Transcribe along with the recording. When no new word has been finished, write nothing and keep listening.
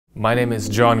My name is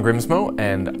John Grimsmo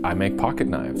and I make pocket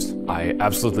knives. I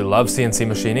absolutely love CNC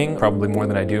machining, probably more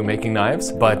than I do making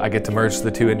knives, but I get to merge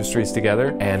the two industries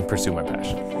together and pursue my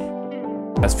passion.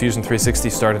 As Fusion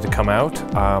 360 started to come out,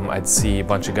 I'd see a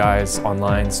bunch of guys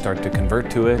online start to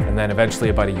convert to it, and then eventually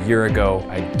about a year ago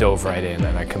I dove right in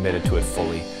and I committed to it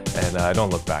fully, and I don't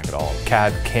look back at all.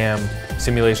 CAD, CAM,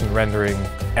 simulation rendering,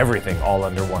 everything all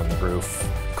under one roof.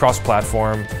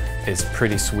 Cross-platform is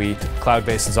pretty sweet.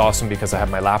 Cloud-based is awesome because I have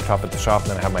my laptop at the shop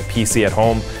and then I have my PC at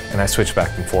home, and I switch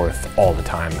back and forth all the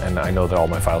time, and I know that all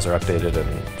my files are updated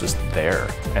and just there.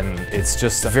 And it's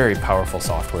just a very powerful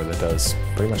software that does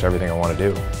pretty much everything I want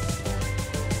to do.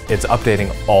 It's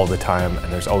updating all the time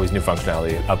and there's always new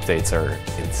functionality. Updates are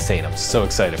insane. I'm so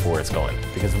excited for where it's going,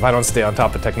 because if I don't stay on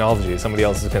top of technology, somebody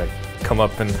else is going to come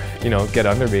up and, get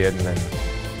under me and then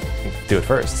do it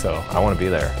first. So I want to be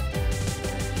there.